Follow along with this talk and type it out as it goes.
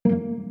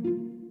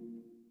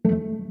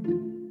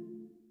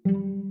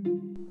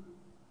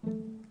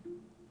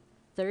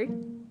third,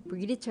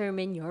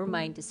 predetermine your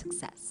mind to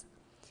success.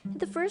 In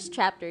the first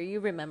chapter,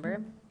 you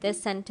remember,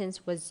 this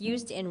sentence was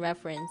used in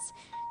reference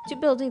to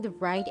building the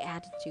right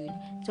attitude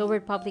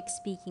toward public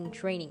speaking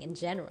training in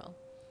general.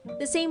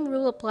 The same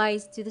rule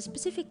applies to the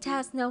specific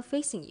task now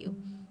facing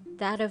you,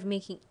 that of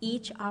making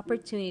each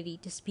opportunity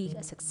to speak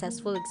a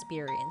successful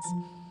experience.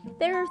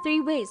 There are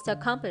three ways to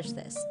accomplish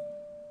this.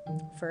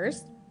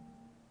 First,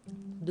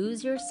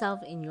 lose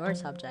yourself in your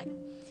subject.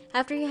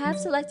 After you have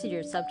selected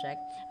your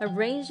subject,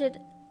 arrange it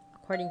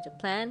according to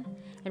plan,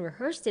 and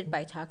rehearsed it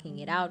by talking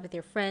it out with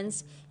your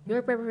friends,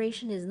 your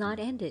preparation is not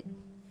ended.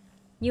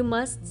 You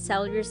must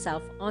sell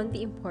yourself on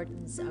the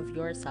importance of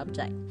your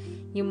subject.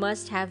 You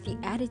must have the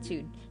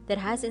attitude that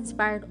has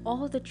inspired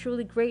all the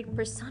truly great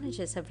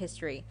personages of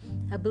history,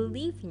 a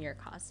belief in your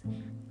cause.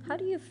 How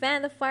do you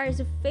fan the fires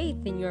of faith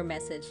in your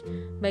message?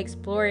 By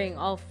exploring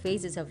all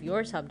phases of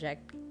your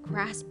subject,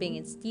 grasping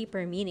its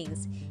deeper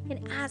meanings,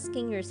 and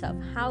asking yourself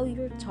how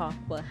your talk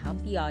will help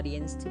the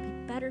audience to be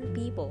better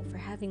people for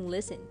having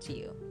listened to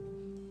you.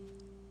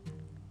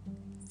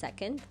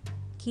 Second,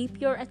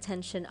 keep your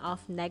attention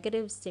off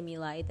negative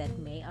stimuli that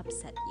may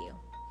upset you.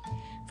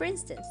 For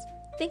instance,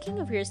 thinking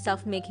of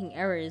yourself making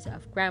errors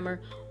of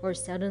grammar or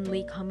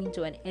suddenly coming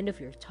to an end of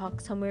your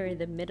talk somewhere in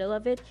the middle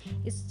of it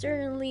is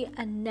certainly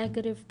a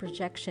negative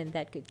projection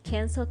that could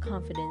cancel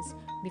confidence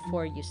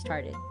before you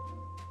started.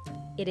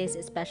 It is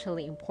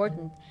especially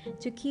important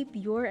to keep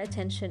your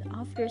attention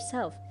off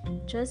yourself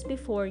just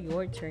before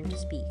your turn to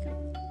speak.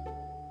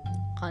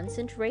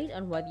 Concentrate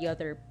on what the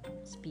other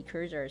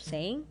speakers are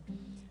saying.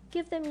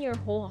 Give them your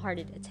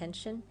wholehearted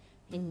attention,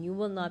 and you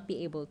will not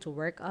be able to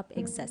work up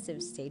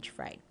excessive stage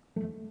fright.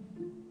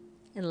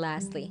 And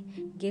lastly,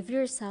 give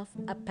yourself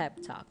a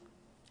pep talk.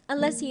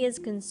 Unless he is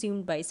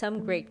consumed by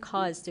some great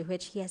cause to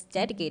which he has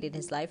dedicated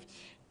his life,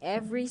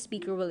 every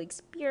speaker will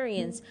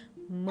experience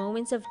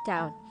moments of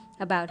doubt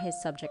about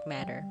his subject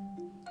matter.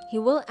 He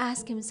will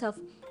ask himself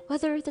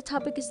whether the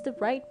topic is the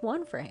right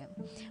one for him,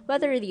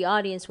 whether the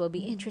audience will be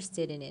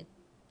interested in it.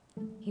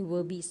 He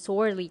will be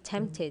sorely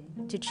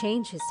tempted to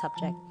change his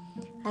subject.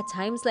 At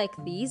times like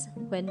these,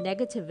 when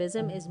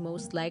negativism is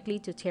most likely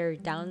to tear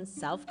down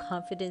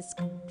self-confidence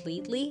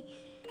completely,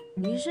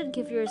 you should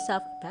give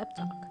yourself a pep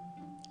talk.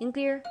 In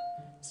clear,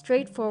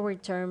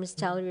 straightforward terms,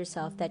 tell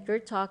yourself that your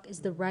talk is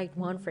the right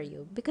one for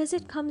you because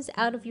it comes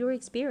out of your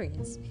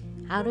experience,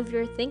 out of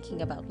your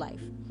thinking about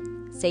life.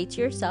 Say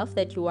to yourself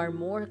that you are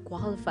more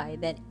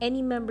qualified than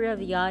any member of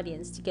the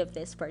audience to give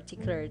this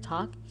particular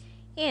talk,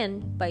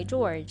 and, by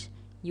George,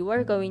 you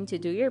are going to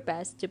do your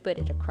best to put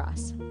it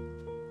across.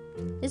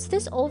 Is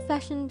this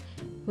old-fashioned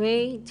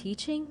way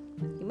teaching?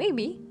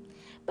 Maybe.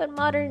 But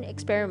modern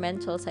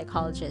experimental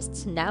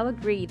psychologists now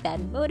agree that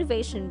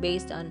motivation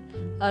based on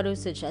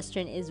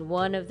autosuggestion is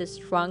one of the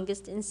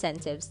strongest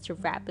incentives to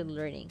rapid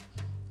learning,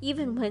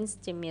 even when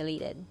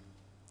stimulated.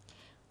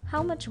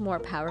 How much more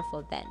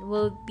powerful, then,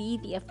 will be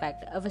the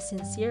effect of a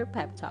sincere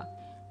pep talk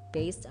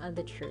based on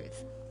the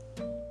truth?